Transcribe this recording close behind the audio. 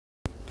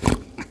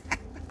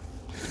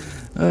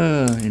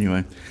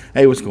Anyway,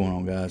 hey, what's going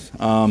on, guys?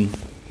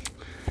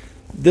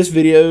 This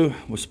video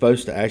was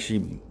supposed to actually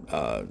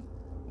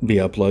be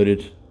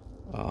uploaded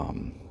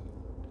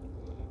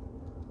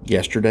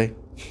yesterday.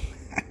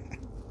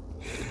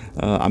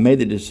 I made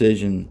the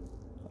decision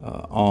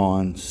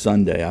on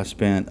Sunday. I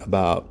spent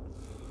about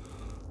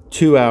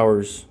 2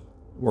 hours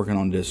working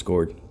on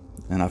Discord,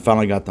 and I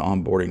finally got the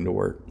onboarding to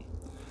work.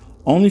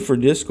 Only for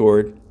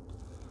Discord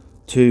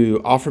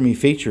to offer me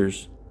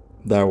features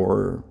that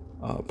were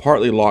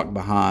partly locked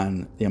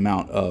behind the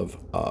amount of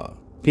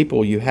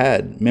people you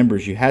had,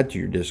 members you had to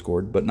your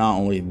Discord. But not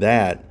only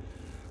that,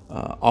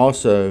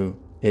 also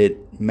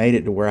it made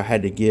it to where I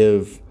had to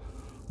give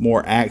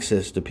more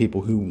access to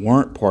people who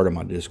weren't part of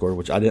my Discord,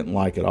 which I didn't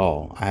like at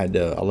all. I had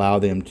to allow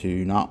them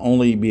to not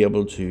only be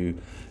able to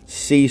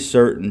see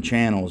certain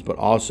channels, but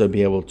also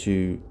be able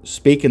to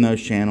speak in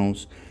those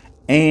channels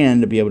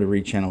and to be able to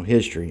read channel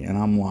history. And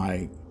I'm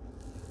like,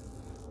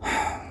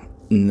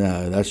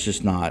 no, that's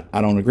just not, I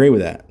don't agree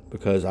with that,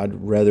 because I'd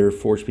rather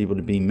force people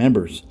to be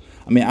members.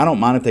 I mean, I don't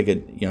mind if they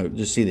could,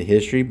 just see the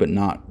history, but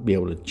not be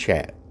able to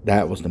chat.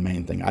 That was the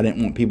main thing. I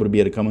didn't want people to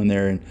be able to come in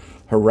there and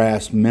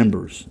harass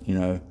members,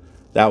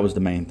 That was the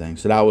main thing.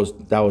 So that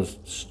was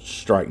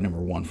strike number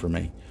one for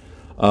me.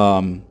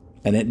 And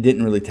it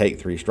didn't really take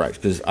 3 strikes,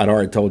 because I'd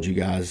already told you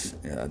guys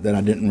that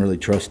I didn't really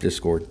trust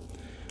Discord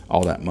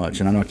all that much.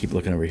 And I know I keep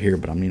looking over here,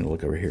 but I mean to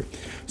look over here.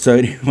 So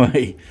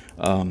anyway,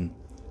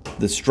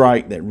 the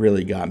strike that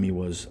really got me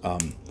was,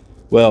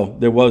 well,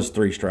 there was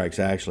 3 strikes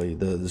actually.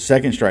 The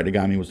second strike that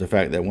got me was the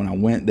fact that when I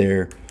went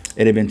there,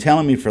 it had been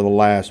telling me for the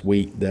last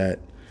week that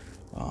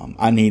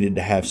I needed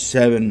to have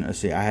 7. Let's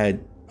see, I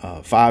had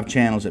 5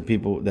 channels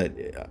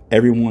that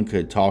everyone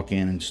could talk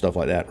in and stuff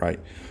like that, right?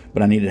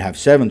 But I needed to have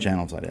 7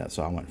 channels like that,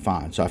 so I went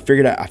fine. So I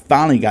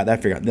finally got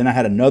that figured out. Then I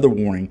had another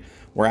warning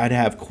where I had to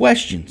have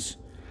questions,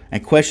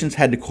 and questions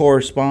had to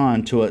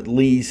correspond to at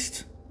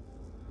least,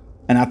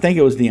 and I think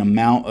it was the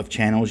amount of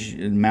channels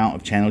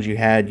you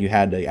had. You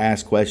had to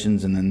ask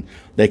questions, and then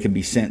they could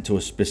be sent to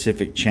a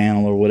specific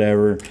channel or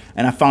whatever.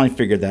 And I finally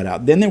figured that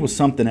out. Then there was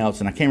something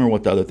else, and I can't remember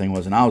what the other thing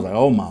was. And I was like,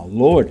 "Oh my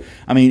Lord!"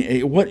 I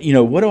mean, what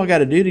do I got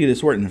to do to get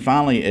this working? And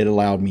finally, it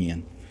allowed me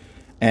in,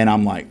 and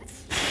I'm like,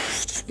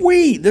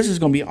 sweet, this is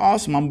going to be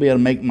awesome. I'm going to be able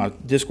to make my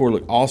Discord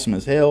look awesome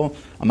as hell.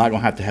 I'm not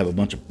going to have a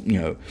bunch of,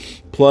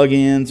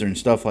 plugins and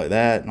stuff like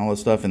that and all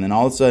this stuff. And then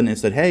all of a sudden it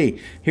said, hey,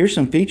 here's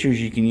some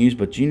features you can use,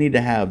 but you need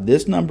to have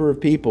this number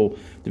of people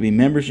to be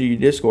members of your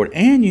Discord,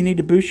 and you need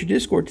to boost your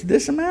Discord to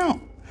this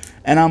amount.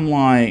 And I'm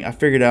like, I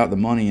figured out the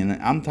money,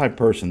 and I'm the type of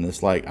person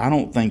that's like, I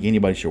don't think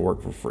anybody should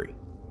work for free.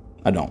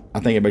 I don't. I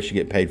think everybody should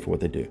get paid for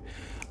what they do.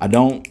 I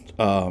don't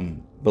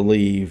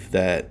believe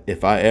that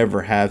if I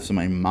ever have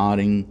somebody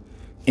modding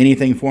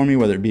anything for me,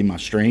 whether it be my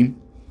stream,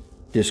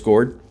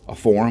 Discord, a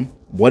forum,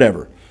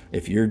 whatever.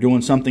 If you're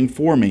doing something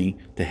for me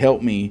to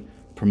help me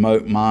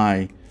promote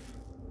my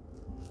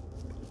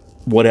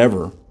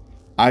whatever,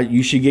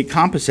 you should get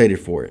compensated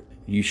for it.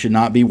 You should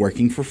not be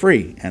working for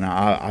free. And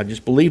I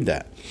just believe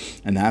that.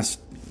 And that's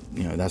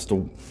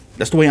the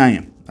way I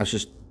am.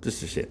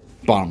 This is it.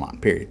 Bottom line,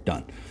 period,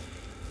 done.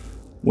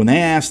 When they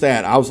asked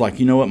that, I was like,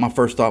 you know what? My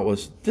first thought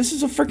was, this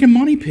is a freaking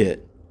money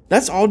pit.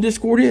 That's all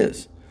Discord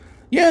is.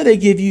 Yeah, they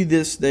give you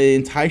this, they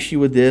entice you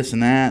with this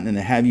and that, and then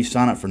they have you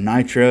sign up for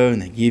Nitro,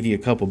 and they give you a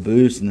couple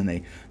boosts, and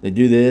then they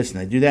do this and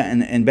they do that,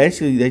 and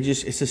basically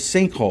it's a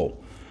sinkhole.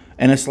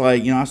 And it's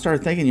like, I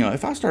started thinking,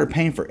 if I started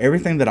paying for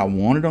everything that I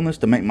wanted on this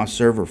to make my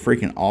server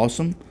freaking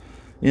awesome,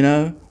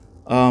 it'd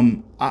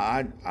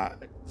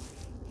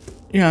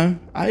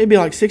be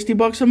like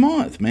 $60 a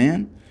month,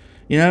 man.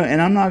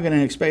 And I'm not going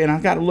to expect, and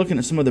I've got to look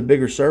at some of the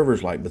bigger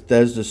servers like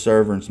Bethesda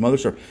server and some other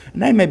servers,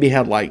 and they maybe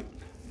had like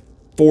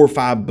 4 or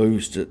 5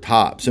 boosts at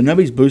top. So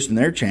nobody's boosting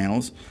their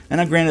channels.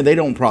 And granted, they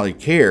don't probably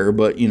care,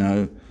 but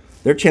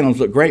their channels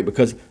look great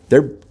because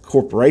they're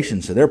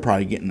corporations, so they're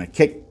probably getting a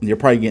kick. They're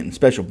probably getting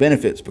special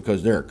benefits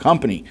because they're a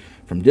company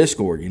from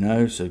Discord,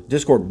 So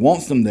Discord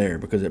wants them there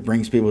because it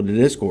brings people to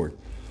Discord.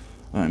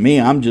 Me,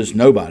 I'm just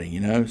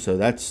nobody, So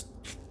that's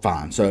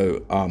fine.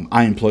 So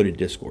I imploded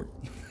Discord.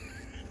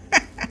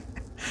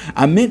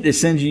 I meant to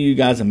send you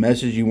guys a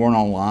message. You weren't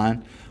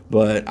online.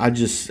 But I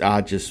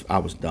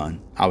was done.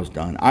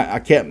 I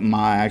kept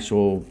my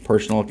actual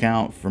personal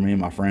account for me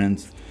and my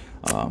friends.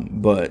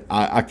 But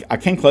I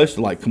came close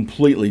to like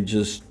completely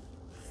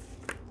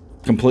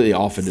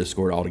off of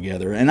Discord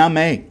altogether. And I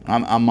might,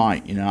 I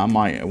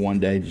might one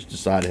day just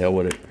decide, hell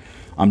with it.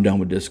 I'm done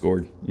with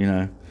Discord,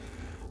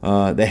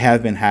 They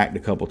have been hacked a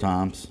couple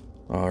times,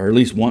 or at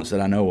least once that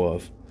I know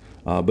of.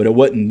 But it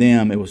wasn't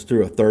them. It was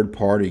through a third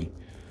party.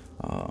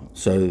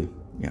 So,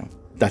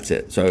 that's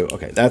it. So,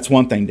 okay, that's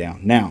one thing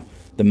down. Now,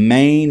 the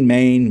main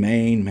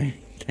thing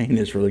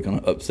that's really going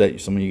to upset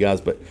some of you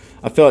guys, but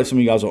I feel like some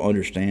of you guys will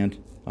understand,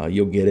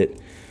 you'll get it,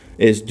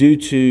 is due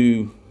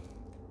to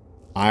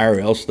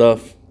IRL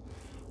stuff,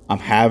 I'm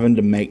having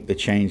to make the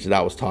change that I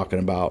was talking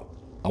about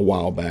a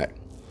while back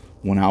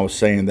when I was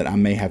saying that I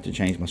may have to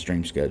change my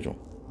stream schedule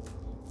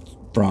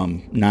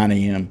from 9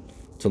 a.m.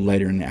 to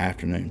later in the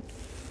afternoon.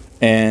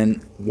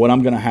 And what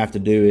I'm going to have to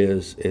do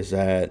is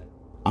that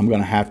I'm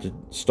going to have to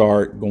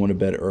start going to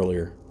bed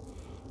earlier,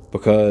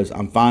 because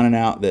I'm finding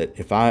out that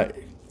if I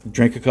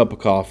drink a cup of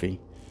coffee,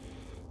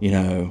 you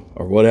know,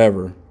 or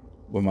whatever,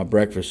 with my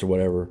breakfast or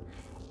whatever,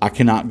 I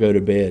cannot go to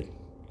bed.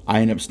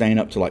 I end up staying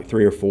up to like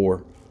 3 or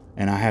 4,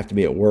 and I have to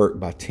be at work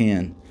by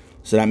 10.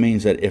 So that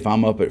means that if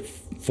I'm up at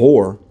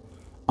 4,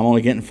 I'm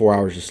only getting 4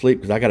 hours of sleep,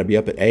 because I got to be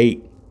up at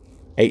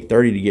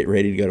 8:30 to get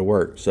ready to go to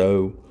work.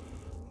 So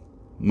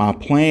my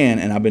plan,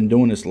 and I've been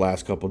doing this the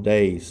last couple of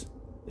days,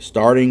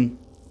 starting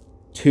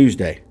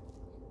today,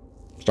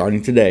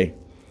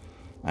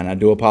 and I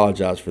do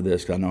apologize for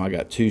this, because I know I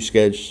got 2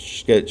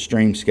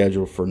 streams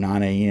scheduled for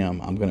 9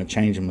 a.m. I'm going to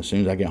change them as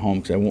soon as I get home,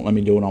 because they won't let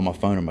me do it on my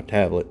phone or my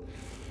tablet.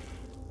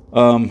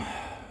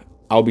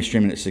 I'll be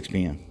streaming at 6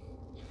 p.m.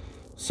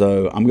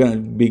 So I'm going to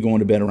be going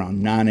to bed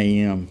around 9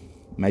 a.m.,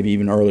 maybe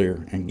even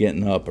earlier, and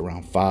getting up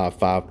around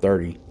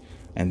 5:30.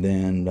 And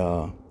then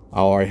I'll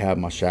already have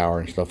my shower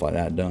and stuff like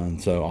that done.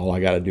 So all I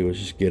got to do is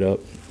just get up,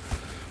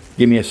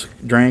 give me a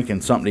drink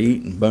and something to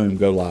eat, and boom,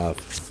 go live.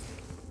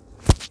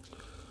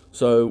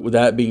 So with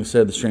that being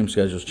said, the stream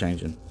schedule is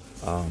changing,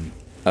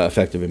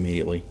 effective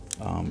immediately,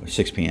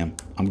 6 p.m.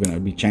 I'm going to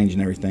be changing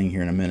everything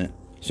here in a minute,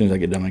 as soon as I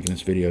get done making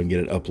this video and get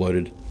it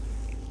uploaded.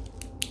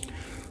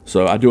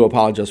 So I do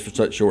apologize for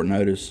such short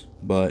notice,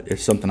 but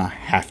it's something I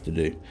have to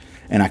do,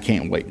 and I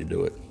can't wait to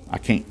do it. I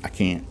can't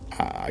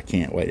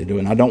wait to do it.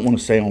 And I don't want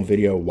to say on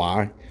video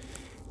why,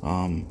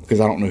 because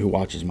I don't know who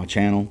watches my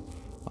channel,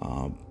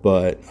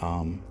 but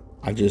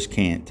I just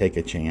can't take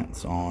a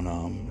chance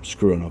on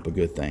screwing up a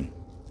good thing.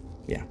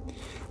 Yeah,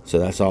 so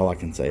that's all I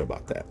can say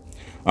about that.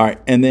 All right,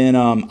 and then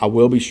I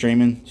will be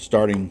streaming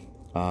starting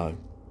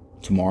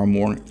tomorrow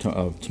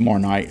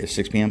night at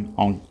 6 p.m.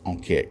 on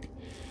Kick.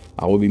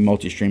 I will be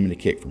multi-streaming to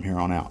Kick from here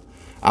on out.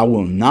 I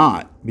will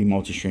not be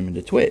multi-streaming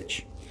to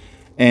Twitch,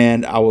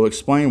 and I will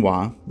explain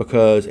why.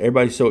 Because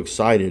everybody's so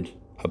excited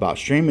about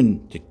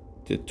streaming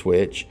to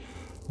Twitch,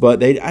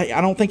 but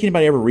I don't think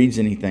anybody ever reads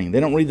anything.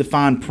 They don't read the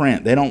fine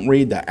print. They don't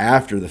read the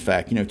after the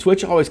fact. You know,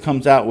 Twitch always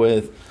comes out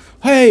with,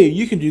 hey,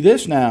 you can do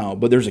this now,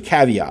 but there's a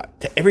caveat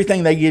to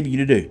everything they give you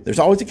to do. There's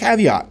always a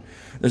caveat.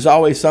 There's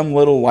always some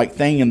little like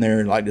thing in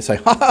there, like to say,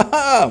 ha ha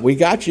ha, we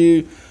got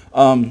you.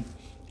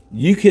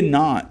 You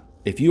cannot,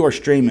 if you are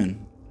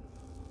streaming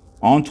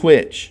on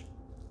Twitch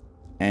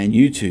and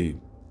YouTube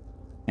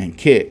and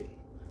Kick,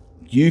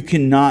 you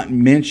cannot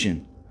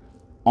mention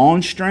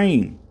on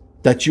stream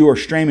that you are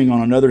streaming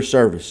on another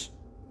service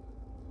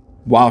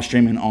while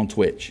streaming on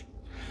Twitch.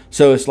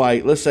 So it's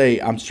like, let's say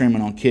I'm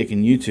streaming on Kick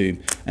and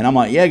YouTube, and I'm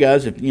like, yeah,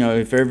 guys,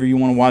 if ever you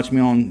want to watch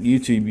me on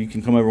YouTube, you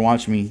can come over and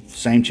watch me.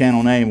 Same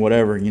channel name,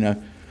 whatever. You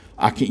know,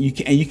 you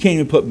can't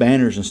even put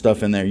banners and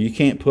stuff in there. You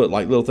can't put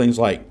like little things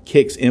like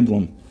Kick's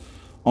emblem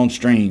on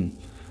stream.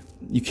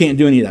 You can't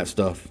do any of that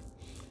stuff.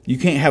 You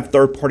can't have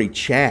third-party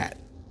chat,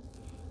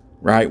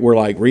 right? Where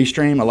like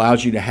Restream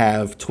allows you to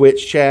have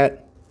Twitch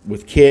chat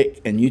with Kick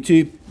and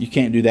YouTube. You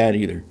can't do that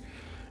either,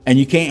 and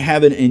you can't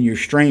have it in your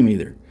stream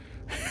either.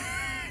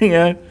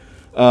 Yeah.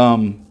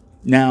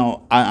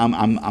 Now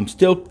I'm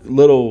still a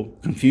little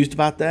confused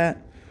about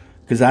that,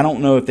 because I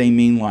don't know if they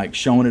mean like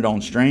showing it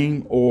on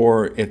stream,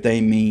 or if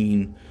they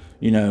mean,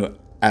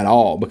 at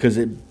all, because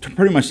it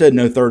pretty much said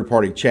no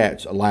third-party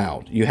chats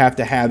allowed. You have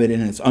to have it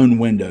in its own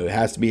window. It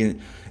has to be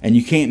and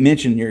you can't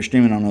mention you're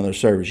streaming on another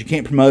service. You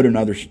can't promote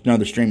another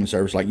streaming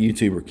service like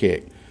YouTube or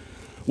Kick,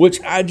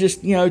 which I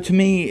just, to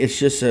me, it's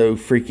just so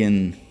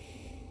freaking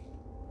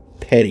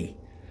petty.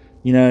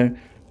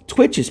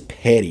 Twitch is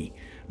petty.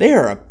 They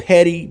are a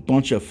petty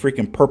bunch of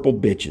freaking purple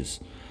bitches.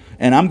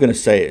 And I'm going to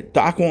say it.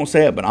 Doc won't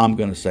say it, but I'm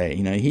going to say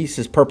it. He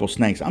says purple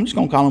snakes. I'm just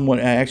going to call them what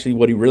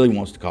he really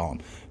wants to call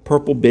them.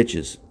 Purple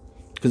bitches.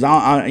 Because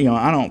I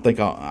don't think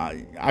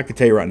I could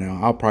tell you right now,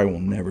 I probably will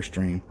never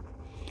stream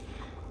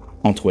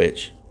on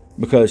Twitch,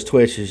 because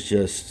Twitch is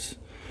just,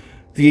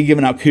 you're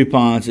giving out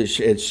coupons. It's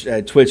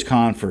at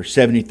TwitchCon for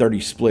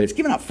 70-30 splits,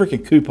 giving out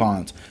freaking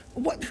coupons.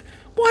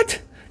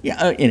 What?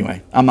 Yeah.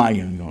 Anyway, I'm not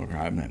even going to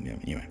cry.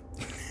 Anyway,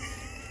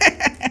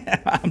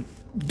 I'm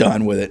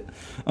done with it.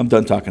 I'm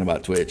done talking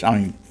about Twitch. I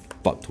don't even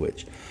fuck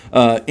Twitch.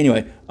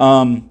 Anyway,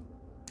 on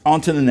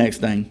to the next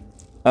thing.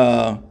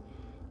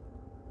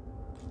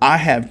 I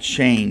have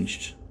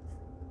changed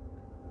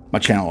my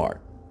channel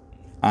art.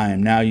 I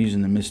am now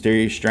using the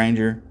Mysterious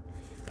Stranger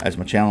as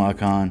my channel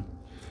icon,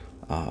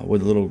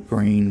 with a little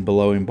green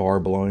bar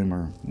below him,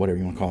 or whatever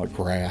you want to call it,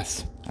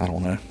 grass. I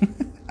don't know.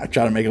 I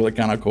try to make it look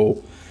kind of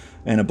cool,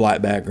 and a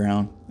black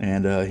background,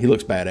 and he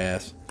looks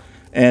badass.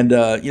 And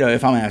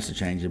if I'm asked to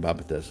change it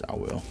about this, I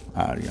will.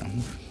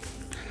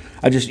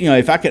 I just,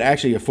 if I could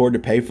actually afford to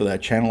pay for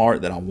that channel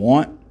art that I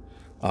want,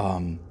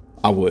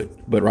 I would.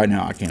 But right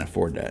now I can't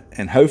afford that.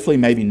 And hopefully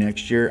maybe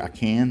next year I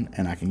can,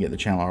 and I can get the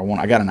channel art I want.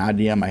 I got an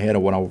idea in my head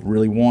of what I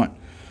really want,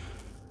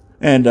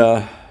 and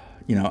I'll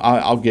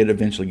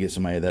eventually get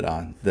somebody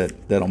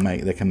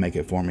that can make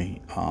it for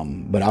me.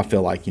 But I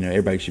feel like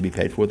everybody should be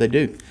paid for what they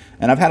do.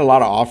 And I've had a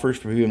lot of offers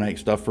for people to make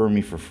stuff for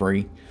me for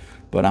free.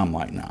 But I'm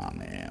like, nah,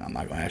 man, I'm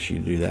not going to ask you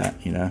to do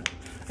that, you know.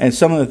 And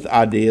some of the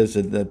ideas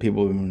that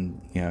people have been,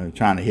 you know,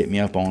 trying to hit me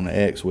up on the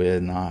X with,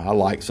 and I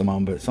like some of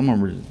them, but some of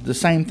them are the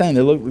same thing.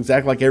 They look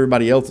exactly like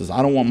everybody else's.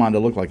 I don't want mine to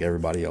look like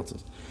everybody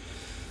else's.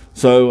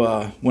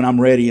 So when I'm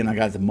ready and I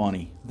got the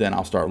money, then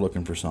I'll start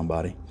looking for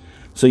somebody.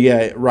 So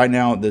yeah, right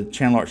now the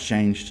channel art's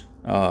changed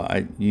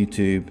at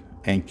YouTube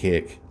and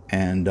Kick.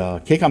 And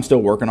Kick I'm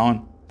still working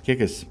on. Kick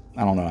is,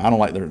 I don't know, I don't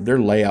like their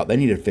layout. They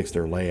need to fix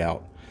their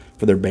layout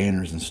for their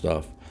banners and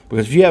stuff.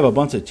 Because if you have a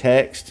bunch of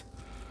text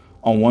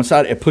on one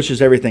side, it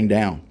pushes everything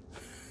down.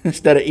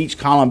 Instead of each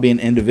column being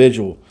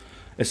individual,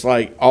 it's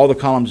like all the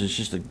columns is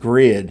just a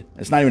grid.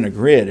 It's not even a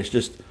grid. It's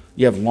just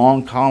you have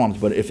long columns,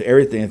 but if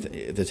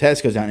the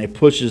text goes down, it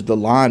pushes the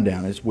line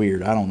down. It's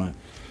weird. I don't know.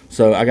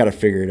 So I got to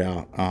figure it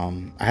out.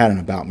 I had an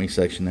About Me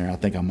section there. I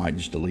think I might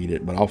just delete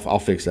it, but I'll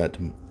fix that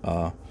in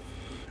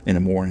the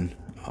morning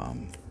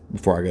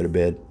before I go to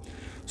bed.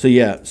 So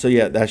yeah,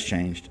 that's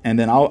changed. And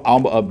then I'll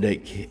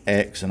update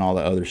X and all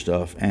the other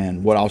stuff.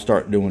 And what I'll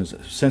start doing is,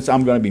 since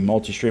I'm going to be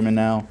multi-streaming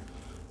now,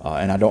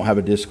 and I don't have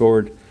a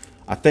Discord,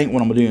 I think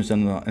what I'm going to do is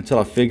until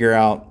I figure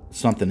out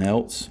something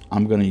else,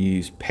 I'm going to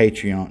use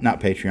not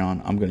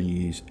Patreon, I'm going to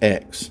use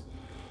X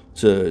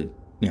to,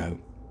 you know,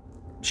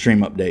 stream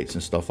updates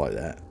and stuff like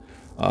that.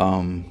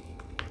 Let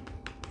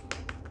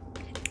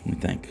me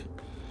think.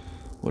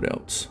 What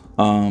else?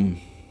 I'm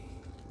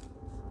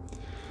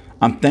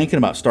thinking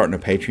about starting a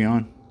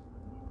Patreon.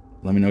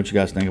 Let me know what you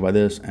guys think about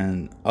this,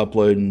 and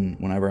uploading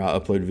whenever I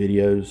upload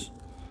videos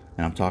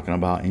and I'm talking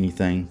about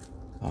anything.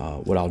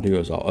 What I'll do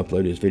is I'll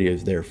upload these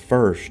videos there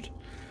first,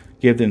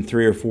 give them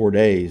 3 or 4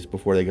 days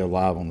before they go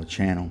live on the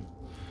channel,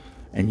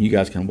 and you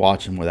guys can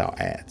watch them without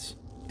ads.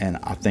 And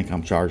I think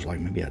I'm charged like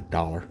maybe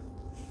 $1,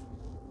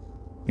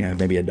 you know,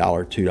 maybe $1,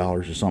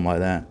 $2 or something like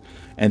that.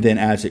 And then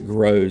as it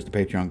grows, the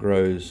Patreon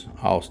grows,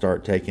 I'll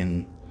start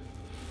taking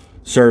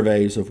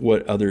surveys of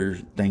what other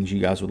things you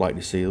guys would like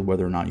to see,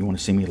 whether or not you want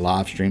to see me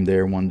live stream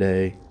there one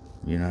day,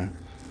 you know,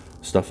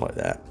 stuff like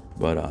that.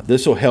 But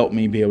this will help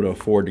me be able to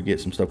afford to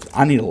get some stuff.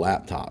 I need a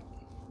laptop.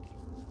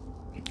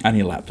 I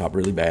need a laptop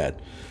really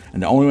bad.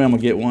 And the only way I'm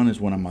going to get one is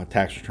when my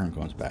tax return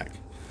comes back.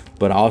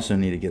 But I also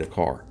need to get a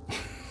car.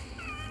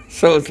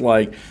 So it's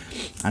like,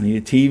 I need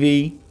a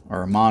TV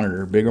or a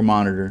monitor, bigger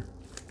monitor,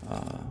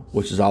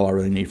 which is all I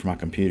really need for my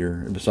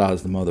computer,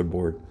 besides the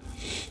motherboard.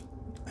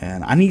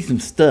 And I need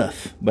some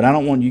stuff, but I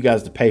don't want you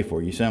guys to pay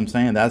for it. You see what I'm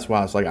saying? That's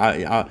why it's like,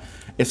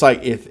 it's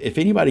like if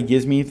anybody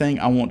gives me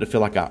anything, I want to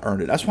feel like I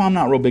earned it. That's why I'm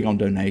not real big on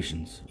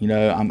donations. You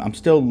know, I'm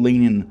still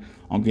leaning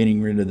on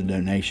getting rid of the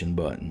donation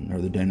button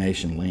or the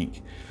donation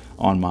link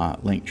on my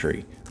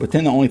Linktree. But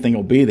then the only thing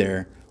will be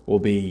there will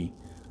be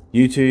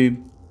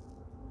YouTube,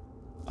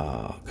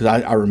 because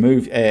I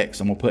removed X.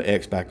 I'm going to put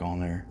X back on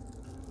there.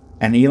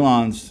 And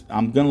Elon's,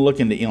 I'm going to look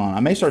into Elon. I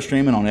may start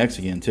streaming on X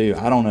again too.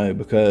 I don't know,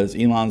 because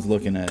Elon's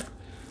looking at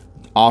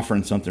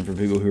offering something for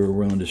people who are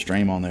willing to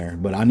stream on there.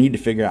 But I need to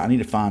figure out, I need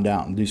to find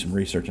out and do some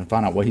research and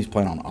find out what he's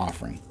planning on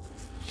offering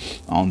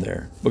on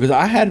there. Because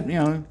I had, you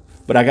know,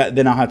 but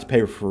then I'll have to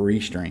pay for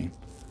restream.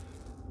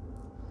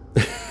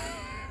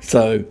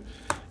 So,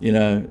 you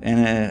know,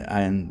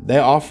 and they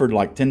offered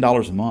like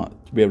 $10 a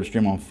month to be able to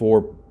stream on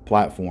 4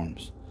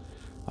 platforms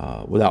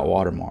without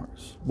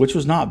watermarks, which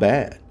was not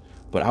bad.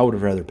 But I would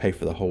have rather pay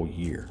for the whole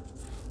year.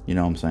 You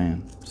know what I'm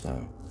saying? So,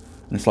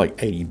 and it's like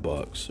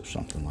 $80 or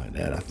something like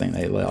that. I think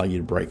they allow you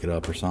to break it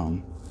up or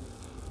something.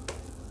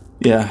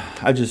 Yeah,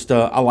 I just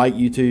I like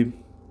YouTube,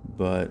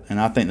 and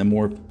I think the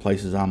more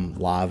places I'm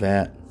live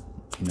at,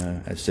 you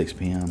know, at 6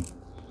 p.m.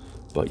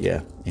 But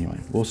yeah,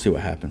 anyway, we'll see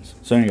what happens.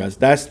 So anyway, guys,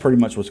 that's pretty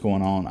much what's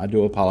going on. I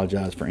do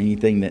apologize for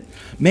anything that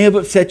may have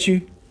upset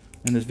you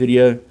in this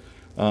video.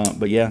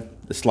 But yeah,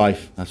 it's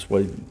life. That's the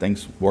way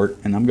things work.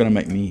 And I'm going to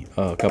make me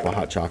a cup of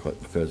hot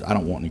chocolate because I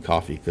don't want any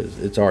coffee, because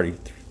it's already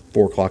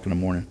 4 o'clock in the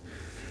morning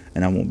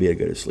and I won't be able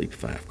to go to sleep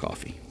if I have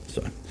coffee.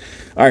 So,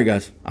 all right,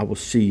 guys, I will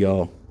see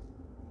y'all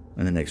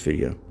in the next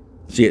video.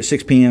 See you at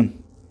 6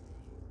 p.m.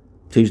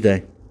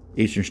 Tuesday,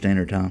 Eastern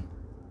Standard Time.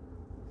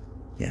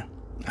 Yeah,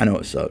 I know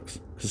it sucks,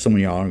 because some of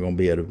y'all aren't going to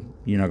be able to,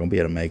 you're not going to be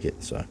able to make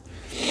it. So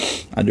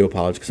I do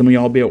apologize. Some of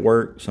y'all will be at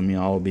work. Some of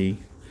y'all will be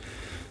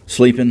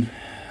sleeping.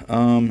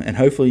 And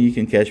hopefully you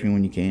can catch me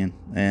when you can.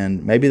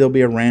 And maybe there'll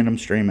be a random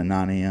stream at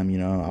 9 a.m. You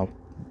know, I'll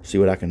see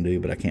what I can do,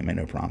 but I can't make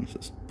no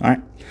promises. All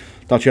right.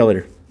 Talk to y'all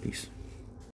later. Peace.